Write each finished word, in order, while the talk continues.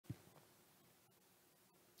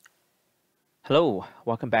Hello,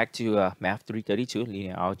 welcome back to Math 332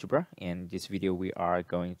 Linear Algebra. In this video, we are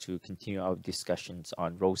going to continue our discussions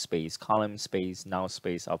on row space, column space, null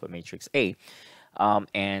space of a matrix A.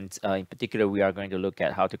 In particular, we are going to look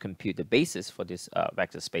at how to compute the basis for these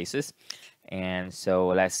vector spaces. And so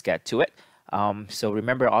let's get to it. So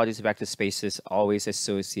remember, all these vector spaces always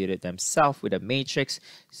associated themselves with a matrix.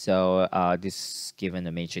 So this given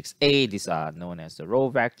the matrix A, these are known as the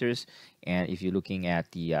row vectors. And if you're looking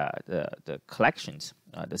at the collections,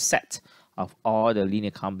 the set of all the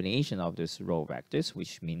linear combination of these row vectors,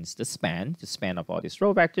 which means the span of all these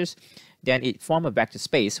row vectors, then it forms a vector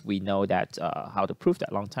space. We know that how to prove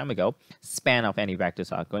that a long time ago. Span of any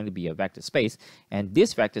vectors are going to be a vector space, and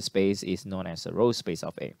this vector space is known as the row space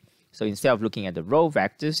of A. So instead of looking at the row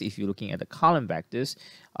vectors, if you're looking at the column vectors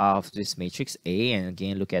of this matrix A, and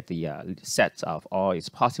again look at the sets of all its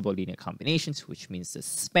possible linear combinations, which means the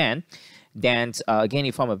span, then again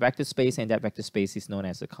you form a vector space, and that vector space is known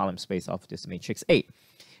as the column space of this matrix A.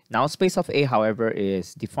 Now space of A, however,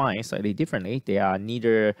 is defined slightly differently. They are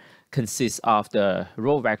neither consist of the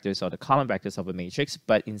row vectors or the column vectors of a matrix,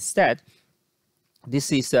 but instead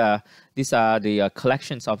these are the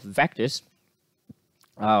collections of vectors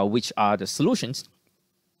which are the solutions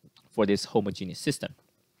for this homogeneous system.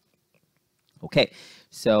 Okay,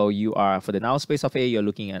 so you are, for the null space of A, you're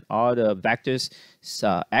looking at all the vectors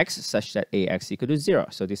x such that Ax equal to 0.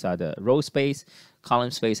 So these are the row space,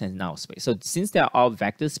 column space, and null space. So since they are all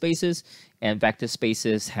vector spaces, and vector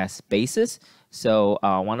spaces has bases, so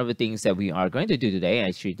one of the things that we are going to do today,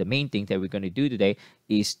 actually the main thing that we're going to do today,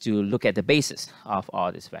 is to look at the basis of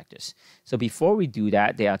all these vectors. So before we do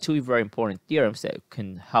that, there are two very important theorems that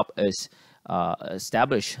can help us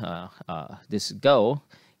establish this goal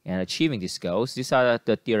and achieving these goals. These are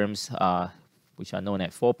the theorems which are known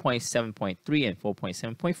as 4.7.3 and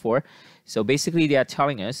 4.7.4. So basically they are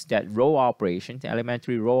telling us that row operations,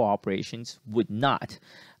 elementary row operations, would not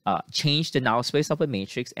change the null space of a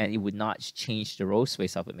matrix, and it would not change the row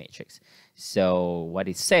space of a matrix. So what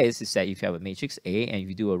it says is that if you have a matrix A and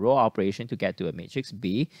you do a row operation to get to a matrix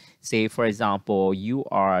B, say for example you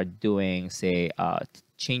are doing, say,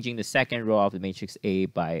 changing the second row of the matrix A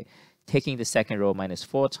by taking the second row minus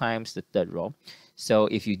 4 times the third row. So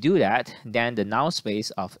if you do that, then the null space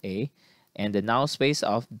of A and the null space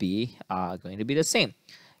of B are going to be the same.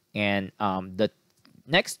 And the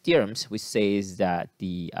next theorems, which says that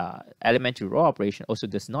the elementary row operation also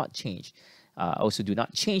does not change, also do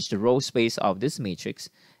not change the row space of this matrix.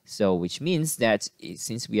 So which means that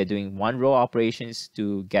since we are doing one row operations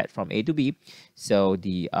to get from A to B, so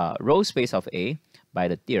the row space of A by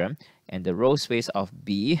the theorem and the row space of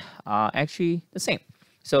B are actually the same.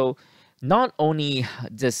 So not only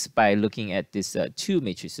just by looking at these two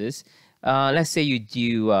matrices, let's say you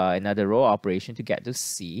do another row operation to get to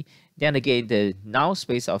C, then again the null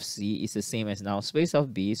space of C is the same as null space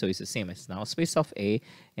of B, so it's the same as null space of A,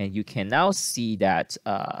 and you can now see that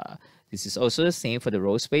this is also the same for the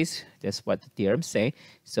row space. That's what the theorems say.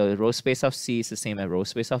 So the row space of C is the same as row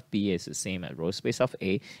space of B, is the same as row space of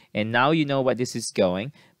A, and now you know what this is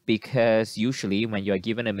going, because usually when you are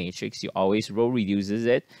given a matrix, you always row reduces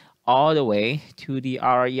it all the way to the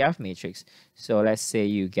RREF matrix. So let's say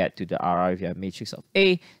you get to the RREF matrix of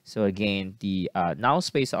A. So again, the null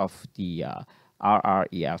space of the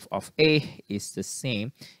RREF of A is the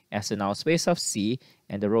same as the null space of C,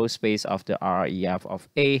 and the row space of the RREF of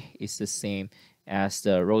A is the same as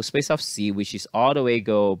the row space of C, which is all the way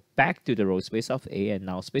go back to the row space of A and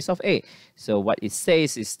null space of A. So what it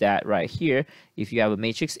says is that right here, if you have a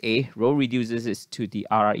matrix A, row reduces it to the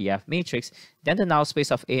RREF matrix, then the null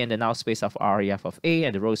space of A and the null space of RREF of A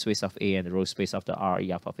and the row space of A and the row space of the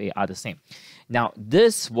RREF of A are the same. Now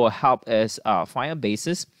this will help us find a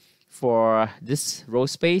basis for this row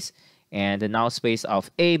space and the null space of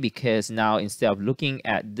A, because now instead of looking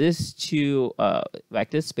at these two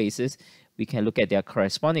vector spaces, we can look at their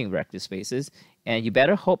corresponding vector spaces, and you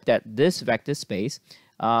better hope that this vector space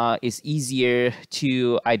is easier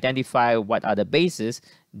to identify what are the bases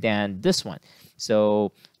than this one.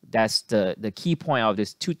 So that's the key point of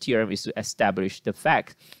this two theorem, is to establish the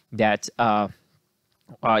fact that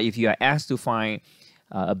if you are asked to find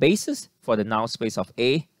a basis for the null space of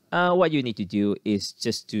A, what you need to do is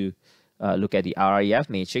just to look at the RREF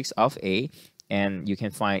matrix of A, and you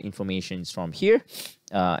can find information from here,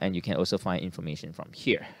 and you can also find information from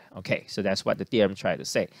here. Okay, so that's what the theorem tried to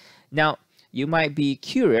say. Now, you might be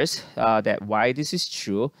curious that why this is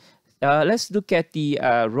true. Let's look at the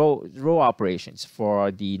row operations for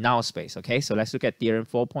the null space. Okay, so let's look at theorem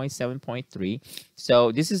 4.7.3.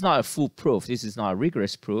 So this is not a full proof. This is not a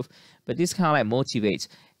rigorous proof, but this kind of like motivates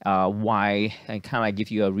why, and kind of like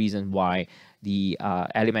give you a reason why the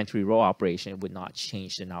elementary row operation would not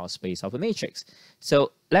change the null space of a matrix.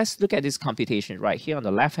 So let's look at this computation right here on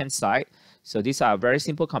the left-hand side. So these are very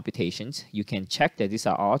simple computations. You can check that these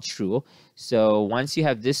are all true. So once you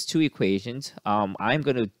have these two equations, I'm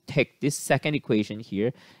going to take this second equation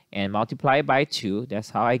here and multiply it by 2. That's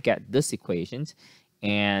how I get this equations.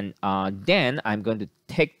 And then I'm going to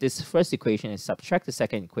take this first equation and subtract the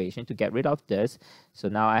second equation to get rid of this. So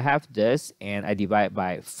now I have this, and I divide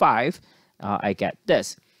by 5. I get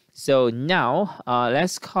this. So now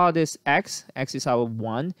let's call this x. X is our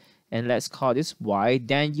 1. And let's call this y.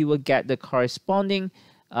 Then you will get the corresponding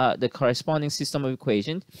system of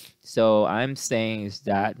equations. So I'm saying is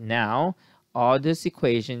that now all these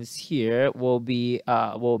equations here will be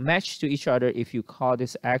will match to each other. If you call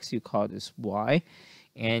this x, you call this y.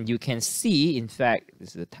 And you can see, in fact,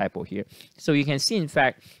 this is a typo here. So you can see, in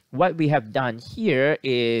fact, what we have done here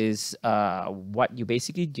is what you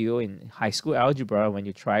basically do in high school algebra when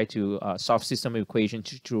you try to solve system of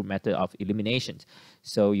equations through method of elimination.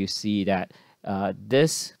 So you see that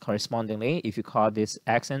this correspondingly, if you call this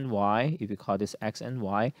x and y,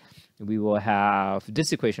 we will have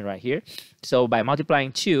this equation right here. So by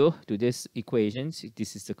multiplying 2 to this equations,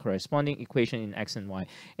 this is the corresponding equation in x and y.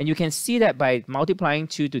 And you can see that by multiplying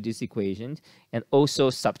 2 to this equation and also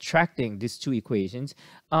subtracting these two equations,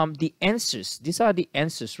 the answers, these are the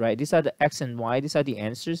answers, right? These are the x and y, these are the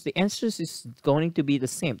answers. The answers is going to be the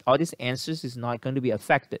same. All these answers is not going to be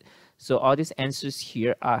affected. So all these answers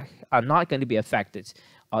here are not going to be affected.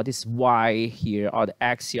 All this y here, or the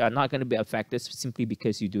x here are not going to be affected simply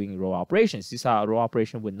because you're doing row operations. These are row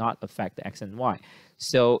operation would not affect the x and y.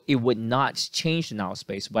 So it would not change the null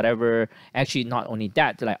space. Whatever, actually not only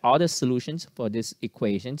that, like all the solutions for these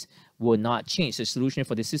equations will not change. The solution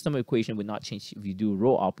for the system of equation will not change if you do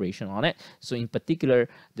row operation on it. So in particular,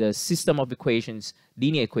 the system of equations,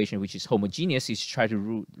 linear equation, which is homogeneous, is try to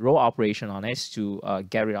do row operation on it to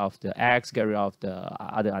get rid of the x, get rid of the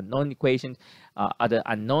other unknown equations, other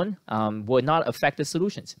unknown will not affect the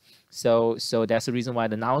solutions. So that's the reason why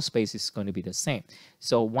the null space is going to be the same.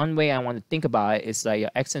 So one way I want to think about it is like your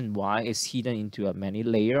x and y is hidden into a many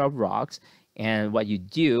layer of rocks. And what you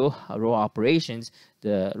do, row operations,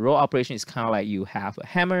 the row operation is kind of like you have a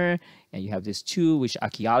hammer and you have this tool which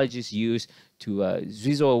archaeologists use to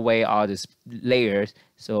chisel away all these layers.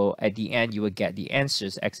 So at the end, you will get the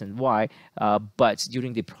answers x and y. But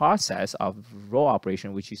during the process of row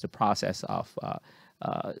operation, which is the process of,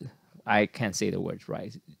 I can't say the words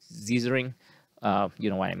right, scissoring, you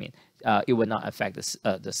know what I mean. It will not affect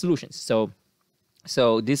the solutions.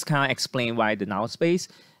 So this kind of explains why the null space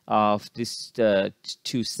of these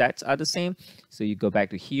two sets are the same. So you go back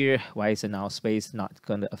to here. Why is the null space not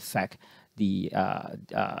going to affect the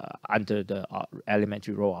under the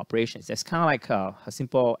elementary row operations? That's kind of like a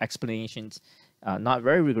simple explanation, not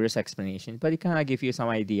very rigorous explanation, but it kind of gives you some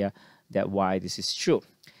idea that why this is true.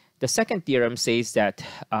 The second theorem says that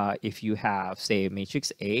if you have, say,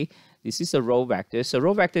 matrix A, this is a row vector. So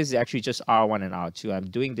row vector is actually just R1 and R2. I'm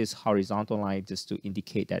doing this horizontal line just to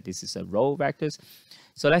indicate that this is a row vectors.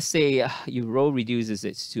 So let's say your row reduces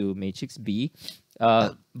it to matrix B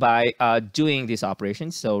by doing this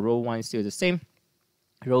operation. So row 1 is still the same.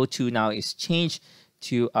 Row 2 now is changed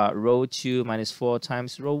to row 2 minus 4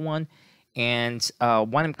 times row 1. And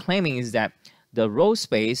what I'm claiming is that the row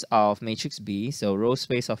space of matrix B, so row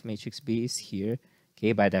space of matrix B is here,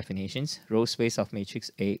 okay, by definitions. Row space of matrix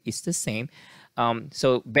A is the same.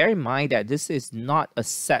 So bear in mind that this is not a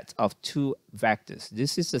set of two vectors.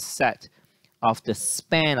 This is a set of the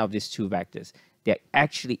span of these two vectors. There are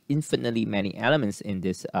actually infinitely many elements in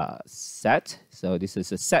this set. So this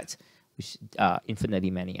is a set with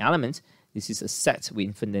infinitely many elements. This is a set with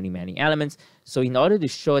infinitely many elements. So in order to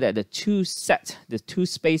show that the two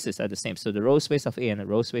spaces are the same, so the row space of A and the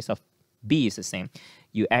row space of B is the same,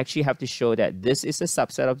 you actually have to show that this is a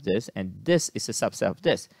subset of this and this is a subset of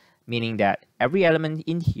this, meaning that every element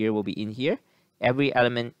in here will be in here. Every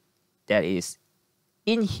element that is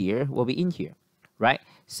in here will be in here, right?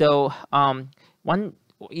 So I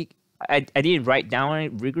didn't write down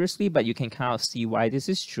it rigorously, but you can kind of see why this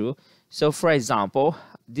is true. So for example,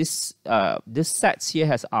 this sets here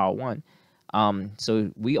has R1.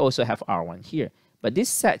 So we also have R1 here. But this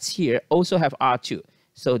sets here also have R2.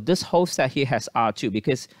 So this whole set here has R2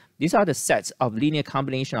 because these are the sets of linear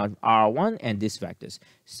combination of R1 and these vectors.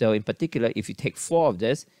 So in particular, if you take 4 of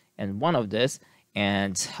this and 1 of this,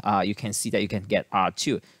 and you can see that you can get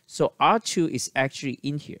R2. So R2 is actually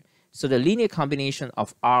in here. So the linear combination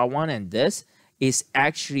of R1 and this is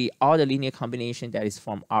actually all the linear combination that is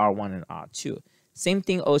from R1 and R2. Same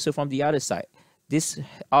thing also from the other side.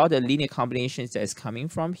 all the linear combinations that is coming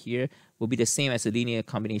from here will be the same as the linear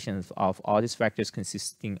combinations of all these vectors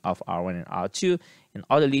consisting of R1 and R2, and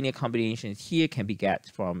all the linear combinations here can be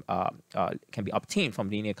obtained from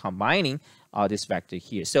linear combining all this vector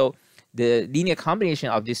here. So the linear combination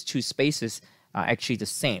of these two spaces are actually the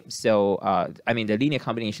same. So I mean, the linear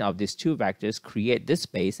combination of these two vectors create this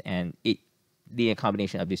space, and linear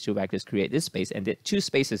combination of these two vectors create this space, and the two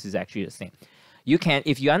spaces is actually the same. You can,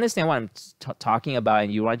 if you understand what I'm talking about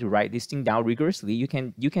and you want to write this thing down rigorously, you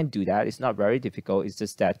can do that. It's not very difficult. It's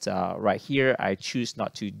just that right here, I choose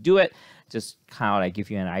not to do it. Just kind of like give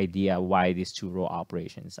you an idea why these two row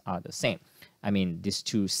operations are the same. I mean, these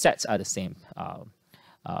two sets are the same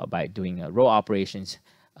by doing row operations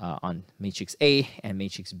on matrix A and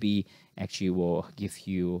matrix B actually will give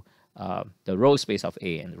you the row space of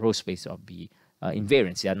A and the row space of B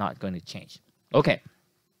invariants. They are not going to change. Okay,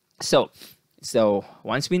 so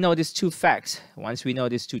once we know these two facts, once we know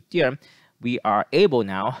these two theorems, we are able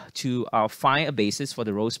now to find a basis for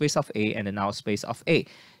the row space of A and the null space of A.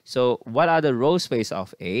 So what are the row space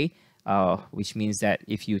of A? Which means that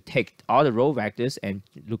if you take all the row vectors and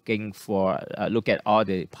look at all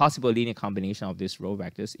the possible linear combination of these row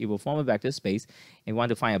vectors, it will form a vector space, and we want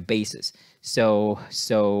to find a basis. So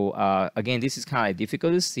again, this is kind of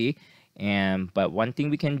difficult to see, but one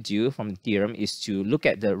thing we can do from the theorem is to look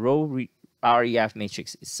at the row REF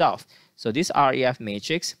matrix itself. So this REF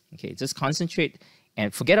matrix, okay, just concentrate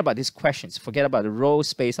and forget about these questions. Forget about the row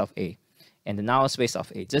space of A and the null space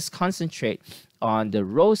of A. Just concentrate on the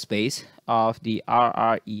row space of the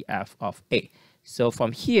RREF of A. So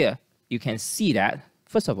from here, you can see that,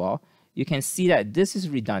 first of all, you can see that this is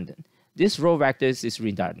redundant. This row vectors is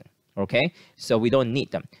redundant, okay? So we don't need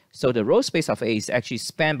them. So the row space of A is actually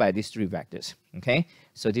spanned by these three vectors, okay?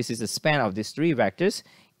 So this is the span of these three vectors.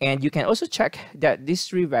 And you can also check that these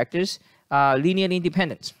three vectors are linearly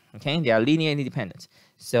independent, okay? They are linearly independent.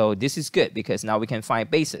 So this is good because now we can find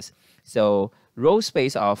basis. So row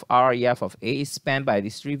space of REF of A is spanned by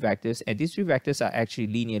these three vectors, and these three vectors are actually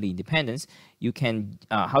linearly independent. You can,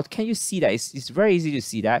 how can you see that? It's very easy to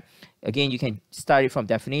see that. Again, you can start it from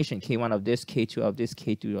definition, K1 of this, K2 of this,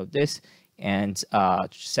 K2 of this, and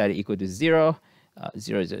set it equal to 0,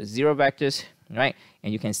 0, 0, 0 vectors, right?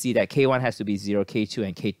 And you can see that K1 has to be 0, K2,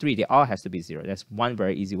 and K3, they all has to be 0. That's one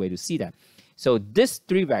very easy way to see that. So these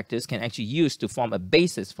three vectors can actually use to form a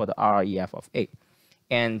basis for the REF of A.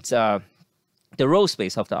 And the row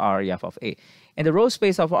space of the REF of A. And the row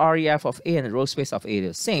space of REF of A and the row space of A are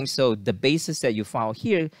the same. So the basis that you found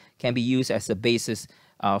here can be used as a basis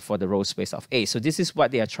for the row space of A. So this is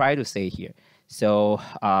what they are trying to say here. So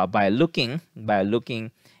by looking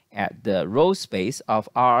at the row space of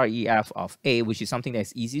REF of A, which is something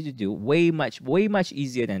that's easy to do, way much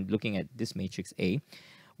easier than looking at this matrix A,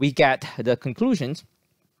 we get the conclusions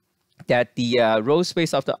that the row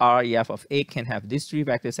space of the REF of A can have these three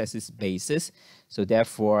vectors as its basis. So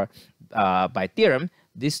therefore, by theorem,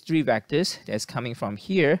 these three vectors that's coming from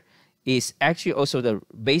here is actually also the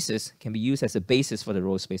basis, can be used as a basis for the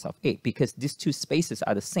row space of A, because these two spaces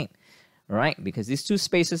are the same. Right? Because these two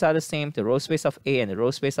spaces are the same, the row space of A and the row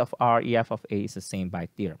space of REF of A is the same by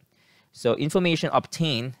theorem. So information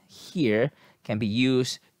obtained here can be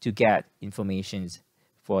used to get informations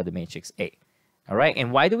for the matrix A. All right,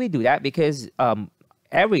 and why do we do that? Because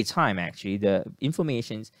every time actually the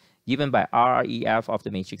informations given by REF of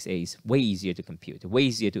the matrix A is way easier to compute, way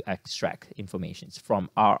easier to extract informations from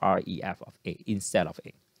RREF of A instead of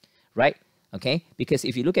A, right? Okay, because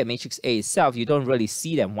if you look at matrix A itself, you don't really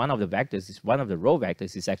see that one of the vectors, one of the row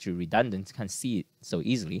vectors is actually redundant. You can't see it so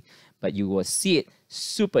easily, but you will see it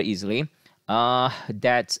super easily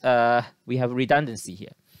that we have redundancy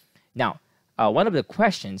here. Now, one of the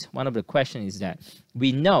questions is that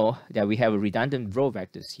we know that we have a redundant row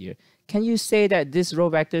vectors here. Can you say that this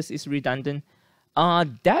row vectors is redundant?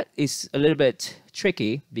 That is a little bit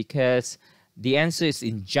tricky because the answer is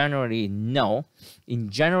in generally no.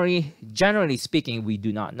 Generally speaking, we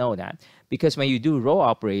do not know that, because when you do row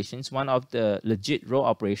operations, one of the legit row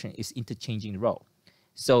operation is interchanging row.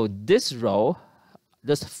 So this row,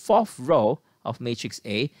 this fourth row of matrix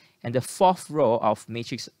A and the fourth row of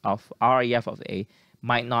matrix of REF of A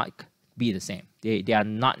might not be the same. They are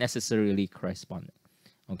not necessarily corresponding.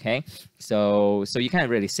 Okay, so you can't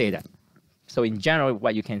really say that. So in general,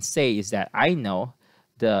 what you can say is that I know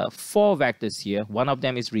the four vectors here, one of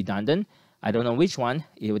them is redundant. I don't know which one.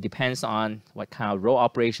 It depends on what kind of row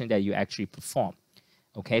operation that you actually perform.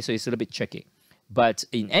 Okay, so it's a little bit tricky. But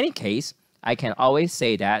in any case, I can always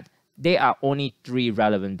say that there are only three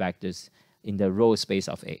relevant vectors in the row space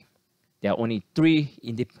of A. there are only three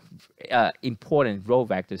important row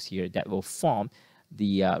vectors here that will form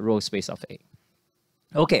the row space of A.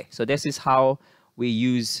 Okay, so this is how we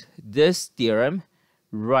use this theorem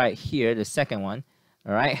right here, the second one,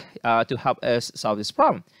 all right, to help us solve this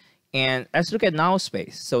problem. And let's look at null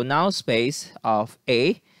space. So null space of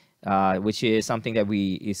A, which is something that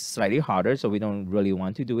is slightly harder, so we don't really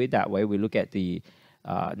want to do it that way. We look at the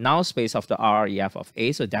null space of the REF of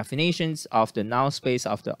A. So definitions of the null space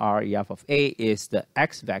of the REF of A is the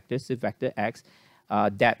x vectors, the vector x,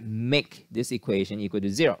 that make this equation equal to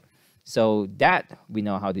 0. So that we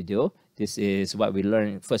know how to do. This is what we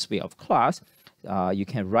learned first week of class. You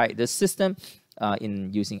can write the system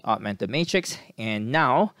in using augmented matrix, and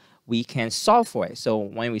now we can solve for it. So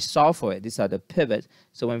when we solve for it, these are the pivots.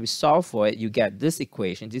 So when we solve for it, you get this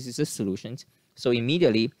equation. This is the solution. So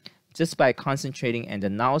immediately, just by concentrating in the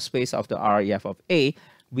null space of the REF of A,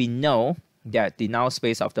 we know that the null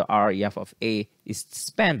space of the REF of A is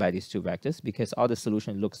spanned by these two vectors, because all the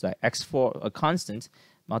solution looks like x4, a constant,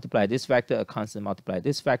 multiply this vector, a constant, multiply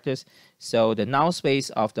this vectors. So the null space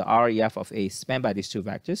of the REF of A is spanned by these two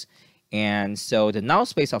vectors. And so the null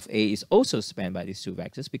space of A is also spanned by these two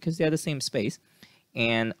vectors because they are the same space.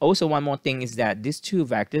 And also one more thing is that these two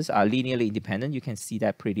vectors are linearly independent. You can see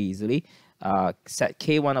that pretty easily. Set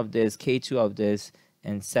k1 of this, k2 of this,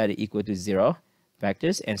 and set it equal to 0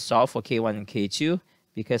 vectors, and solve for k1 and k2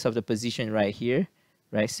 because of the position right here,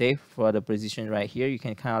 right? Say for the position right here, you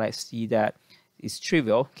can kind of like see that it's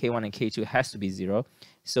trivial. K1 and k2 has to be 0.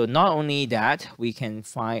 So not only that, we can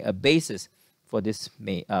find a basis for this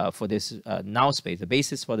null space, the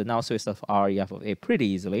basis for the null space of REF of A pretty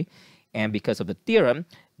easily, and because of the theorem,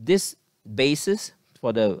 this basis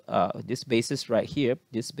for the this basis right here,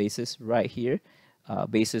 basis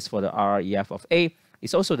for the REF of A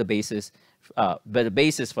is also the basis, but the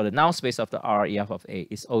basis for the null space of the REF of A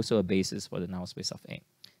is also a basis for the null space of A.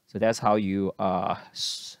 So that's how you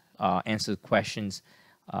answer questions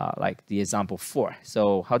like the example 4.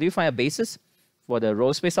 So how do you find a basis for the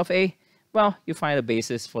row space of A? Well, you find a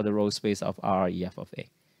basis for the row space of REF of A,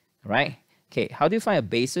 right? Okay, how do you find a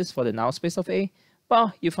basis for the null space of A?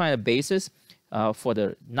 Well, you find a basis for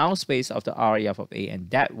the null space of the REF of A, and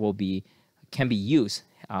that can be used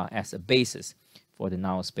as a basis for the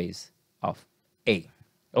null space of A.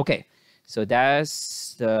 Okay, so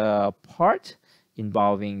that's the part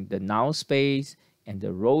involving the null space and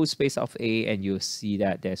the row space of A, and you'll see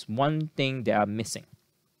that there's one thing that are missing.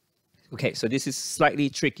 Okay, so this is slightly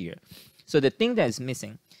trickier. So the thing that is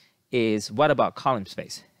missing is, what about column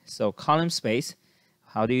space? So column space,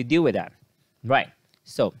 how do you deal with that? Right,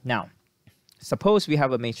 so now, suppose we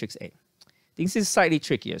have a matrix A. This is slightly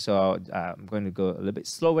trickier, so I'm going to go a little bit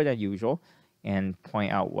slower than usual and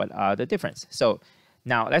point out what are the difference. So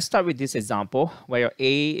now let's start with this example where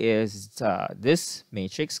A is this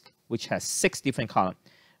matrix, which has 6 different columns,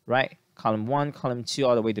 right? Column 1, column 2,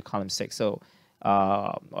 all the way to column 6. So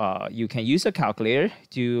you can use a calculator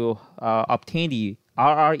to obtain the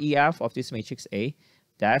RREF of this matrix A.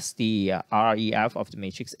 That's the RREF of the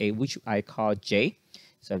matrix A, which I call J.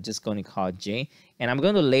 So I'm just going to call J. And I'm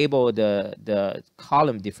going to label the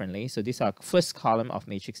column differently. So these are first column of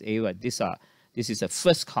matrix A, but this is the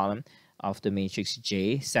first column of the matrix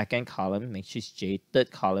J, second column, matrix J,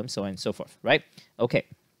 third column, so on and so forth, right? Okay,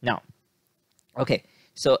 now, okay,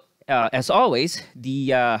 so as always,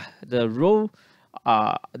 the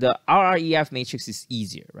RREF matrix is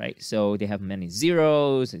easier, right? So they have many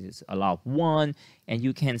zeros, it's a lot of 1, and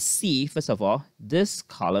you can see, first of all, this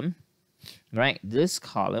column, right? This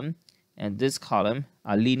column and this column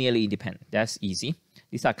are linearly independent. That's easy.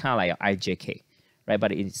 These are kind of like IJK, right?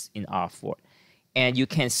 But it's in R4. And you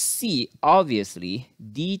can see, obviously,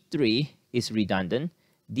 D3 is redundant,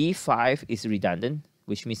 D5 is redundant,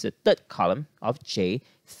 which means the third column of J,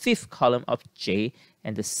 fifth column of J,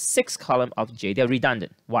 and the sixth column of J, they're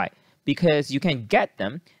redundant. Why? Because you can get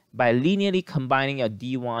them by linearly combining your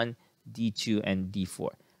D1, D2, and D4,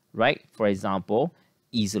 right? For example,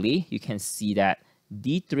 easily, you can see that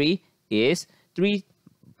D3 is 3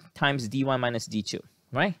 times D1 minus D2,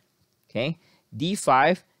 right? Okay.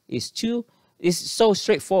 D5 is 2. It's so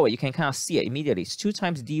straightforward. You can kind of see it immediately. It's 2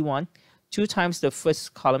 times D1, 2 times the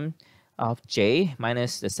first column of J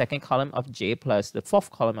minus the second column of J plus the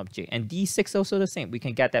fourth column of J. And D6 also the same. We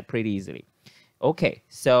can get that pretty easily. Okay,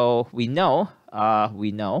 so we know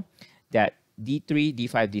that D3,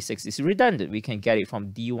 D5, D6 is redundant. We can get it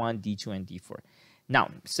from D1, D2, and D4.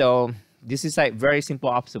 Now, so this is like very simple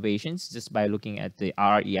observations just by looking at the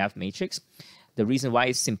RREF matrix. The reason why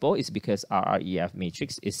it's simple is because RREF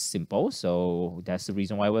matrix is simple. So that's the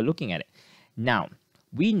reason why we're looking at it. Now,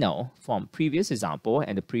 we know from previous example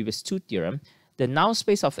and the previous two theorem, the null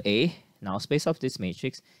space of A, null space of this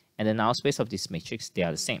matrix, and the null space of this matrix, they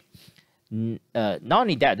are the same. Not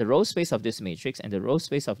only that, the row space of this matrix and the row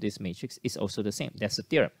space of this matrix is also the same. That's the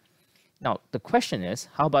theorem. Now, the question is,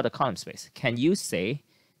 how about the column space? Can you say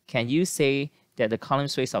that the column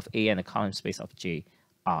space of A and the column space of J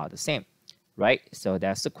are the same, right? So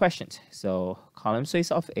that's the question. So column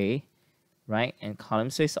space of A, right, and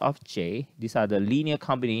column space of J, these are the linear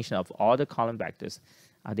combination of all the column vectors.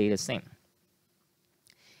 Are they the same?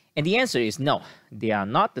 And the answer is no, they are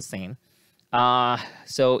not the same.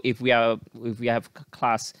 So if we have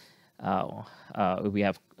class, we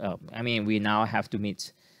now have to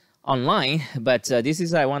meet online, but this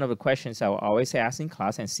is one of the questions I will always ask in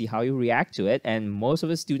class and see how you react to it. And most of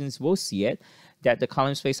the students will see it, that the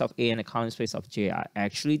column space of A and the column space of J are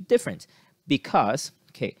actually different because,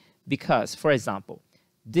 for example,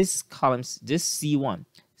 this columns, this C1,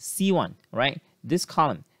 right? This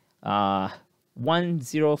column,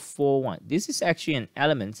 1041. This is actually an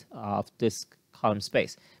element of this column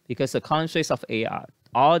space because the column space of A are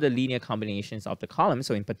all the linear combinations of the columns.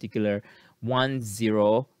 So in particular,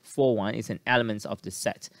 1041 is an element of the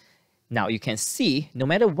set. Now you can see no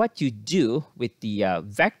matter what you do with the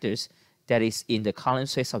vectors that is in the column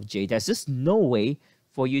space of J, there's just no way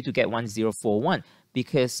for you to get 1041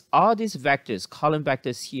 because all these vectors, column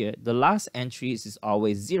vectors here, the last entry is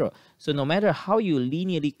always 0. So no matter how you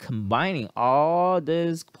linearly combining all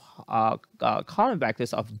these column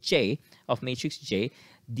vectors of J, of matrix J,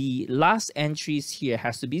 the last entries here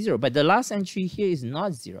has to be 0. But the last entry here is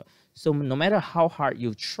not 0. So no matter how hard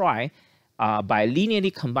you try, by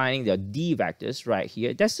linearly combining the D vectors right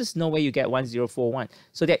here, there's just no way you get 1041.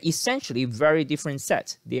 So they're essentially very different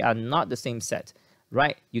sets. They are not the same set,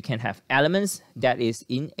 right? You can have elements that is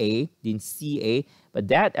in A, in CA, but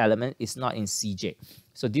that element is not in CJ.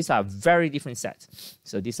 So these are very different sets.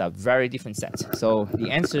 So the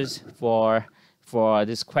answers for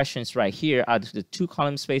these questions right here, are the two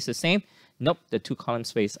column space the same? Nope, the two column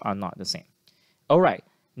space are not the same. All right.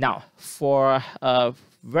 Now, for a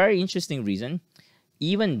very interesting reason,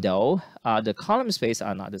 even though the column space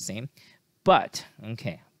are not the same, but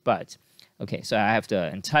so I have the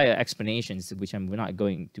entire explanations, which I'm not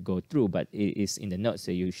going to go through, but it is in the notes,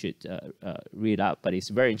 so you should read up, but it's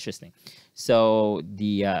very interesting. So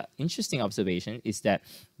the interesting observation is that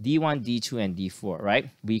D1, D2, and D4, right?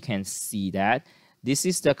 We can see that this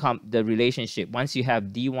is the relationship. Once you have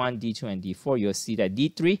D1, D2, and D4, you'll see that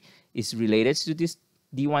D3 is related to this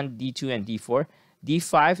D1, D2, and D4.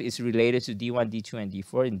 D5 is related to D1, D2, and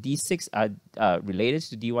D4, and D6 are related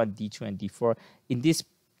to D1, D2, and D4 in this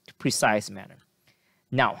precise manner.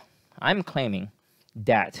 Now, I'm claiming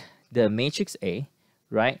that the matrix A,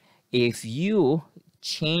 right, if you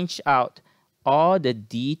change out all the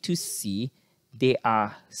D to C, they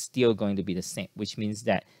are still going to be the same, which means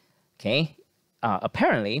that,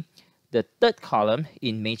 apparently, the third column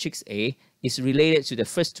in matrix A is related to the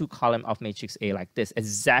first two columns of matrix A like this,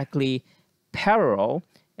 exactly parallel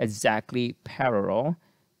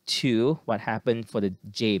to what happened for the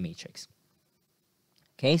J matrix.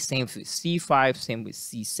 Okay, same with C5, same with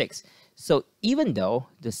C6. So even though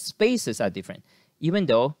the spaces are different, even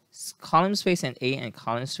though column space and A and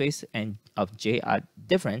column space and of J are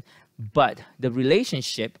different, but the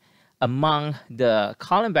relationship among the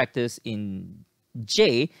column vectors in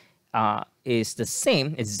J is the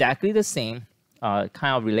same, exactly the same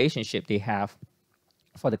kind of relationship they have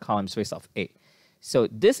for the column space of A. So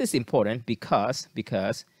this is important because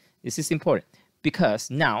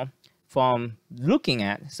now from looking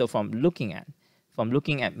at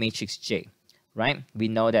matrix J, right? We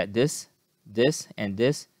know that this, and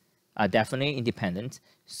this are definitely independent.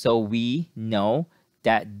 So we know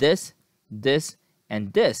that this,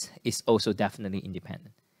 and this is also definitely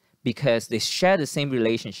independent because they share the same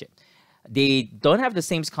relationship. They don't have the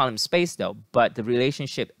same column space though, but the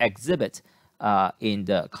relationship exhibit in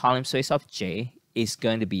the column space of J is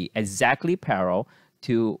going to be exactly parallel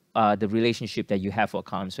to the relationship that you have for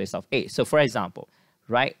column space of A. So for example,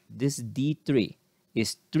 right, this D3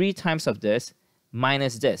 is 3 times of this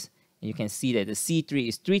minus this. And you can see that the C3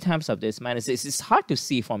 is 3 times of this minus this. It's hard to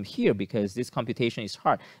see from here because this computation is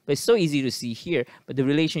hard, but it's so easy to see here, but the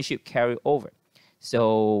relationship carry over.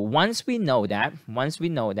 So once we know that,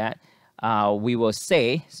 we will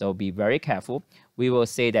say, so be very careful, we will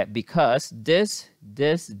say that because this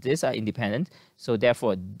are independent, so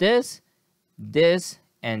therefore this,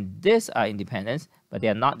 and this are independent, but they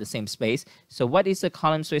are not the same space. So what is the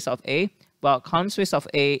column space of A? Well, column space of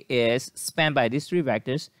A is spanned by these 3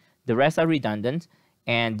 vectors. The rest are redundant,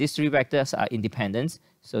 and these 3 vectors are independent.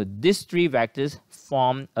 So these three vectors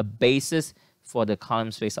form a basis for the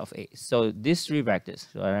column space of A. So these three vectors,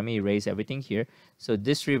 so let me erase everything here. So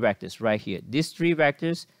these three vectors right here, these three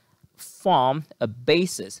vectors form a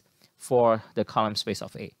basis for the column space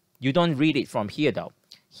of A. You don't read it from here though.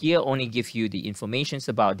 Here only give you the information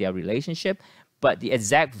about their relationship, but the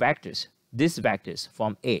exact vectors, these vectors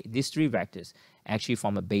from A, these three vectors actually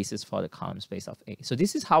form a basis for the column space of A. So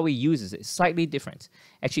this is how we use it. It's slightly different.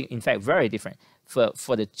 Actually, in fact, very different.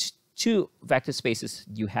 For the two vector spaces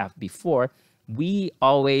you have before, we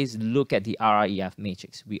always look at the RREF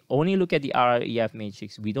matrix. We only look at the RREF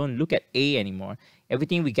matrix. We don't look at A anymore.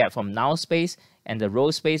 Everything we get from null space and the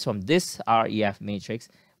row space from this RREF matrix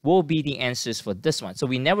will be the answers for this one. So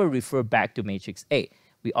we never refer back to matrix A.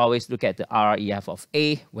 We always look at the RREF of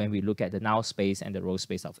A when we look at the null space and the row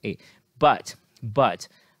space of A. But,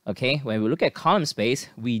 okay, when we look at column space,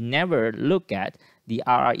 we never look at the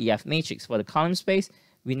RREF matrix. For the column space,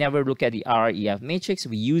 we never look at the RREF matrix.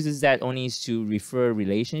 We use that only to refer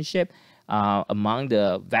relationship among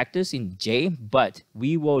the vectors in J, but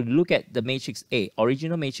we will look at the matrix A,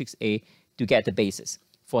 original matrix A, to get the basis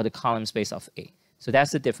for the column space of A. So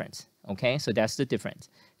that's the difference, okay? So that's the difference.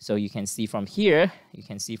 So you can see from here,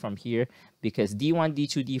 because D1,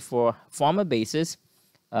 D2, D4 form a basis,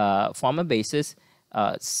 C1,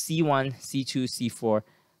 C2, C4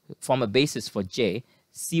 form a basis for J.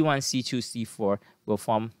 C1, C2, C4 will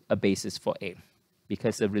form a basis for A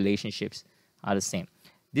because the relationships are the same.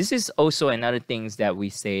 This is also another thing that we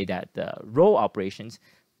say that the row operations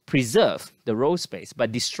preserve the row space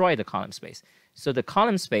but destroy the column space. So the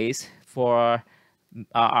column space for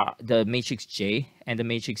the matrix J and the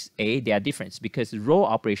matrix A, they are different because row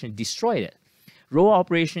operations destroy it. Row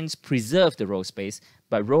operations preserve the row space,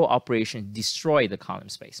 but row operations destroy the column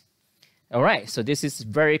space. All right, so this is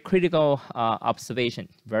very critical observation,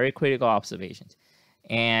 very critical observations.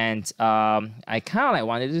 And I kind of like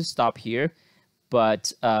wanted to stop here,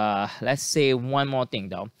 but let's say one more thing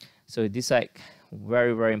though. So this is like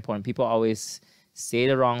very, very important. People always say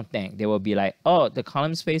the wrong thing. They will be like, oh, the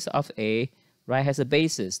column space of A, right, has a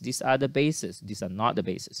basis. These are the basis. These are not the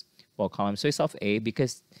basis for column space of A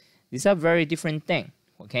because these are very different things,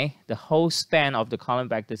 okay? The whole span of the column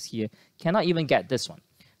vectors here cannot even get this one.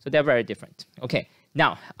 So they're very different. Okay,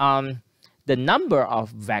 now the number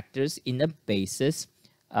of vectors in the basis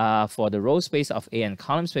for the row space of A and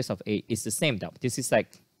column space of A is the same though. This is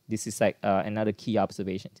like another key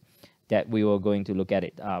observation that we were going to look at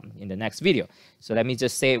it in the next video. So let me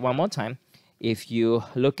just say it one more time. If you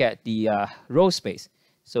look at the row space,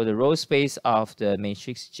 so the row space of the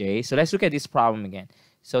matrix J, so let's look at this problem again.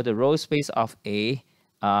 So the row space of A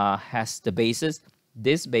has the basis,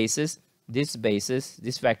 this basis, this basis,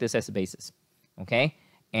 this vectors as a basis, okay?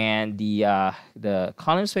 And the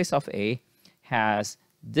column space of A has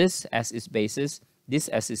this as its basis, this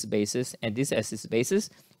as its basis, and this as its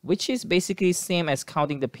basis, which is basically same as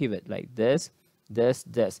counting the pivot, like this, this,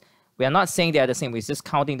 this. We are not saying they are the same, we're just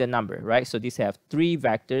counting the number, right? So these have three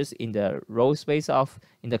vectors in the row space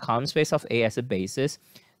in the column space of A as a basis.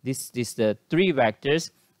 This the three vectors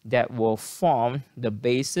that will form the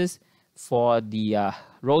basis for the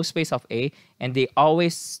row space of A, and they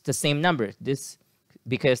always the same number. This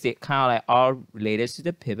because they kind of like are related to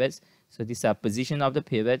the pivots. So these are position of the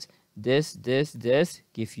pivots. This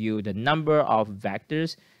give you the number of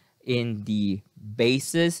vectors in the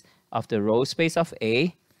basis of the row space of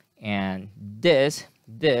A, and this,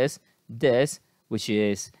 which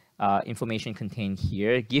is information contained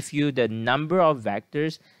here, give you the number of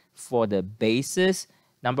vectors for the basis,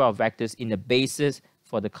 number of vectors in the basis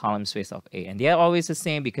for the column space of A. And they are always the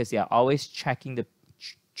same because they are always tracking the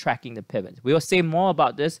pivot. We will say more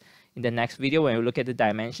about this in the next video when we look at the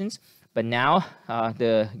dimensions. But now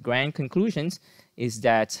the grand conclusions is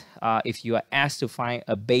that if you are asked to find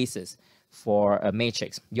a basis for a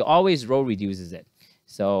matrix, you always row reduces it.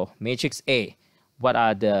 So matrix A, what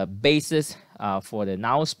are the bases for the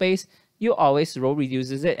null space? You always row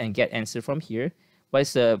reduces it and get answer from here. What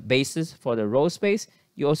is the basis for the row space?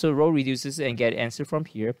 You also row reduces it and get answer from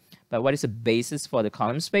here. But what is the basis for the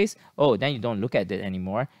column space? Oh, then you don't look at it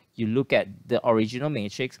anymore. You look at the original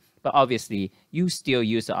matrix, but obviously you still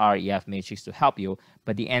use the REF matrix to help you,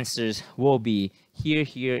 but the answers will be here,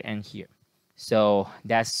 here, and here. So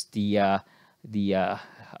that's the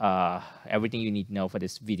everything you need to know for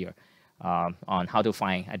this video on how to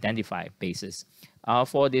identify bases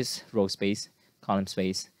for this row space, column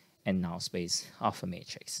space, and null space of a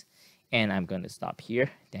matrix. And I'm going to stop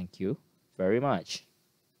here. Thank you very much.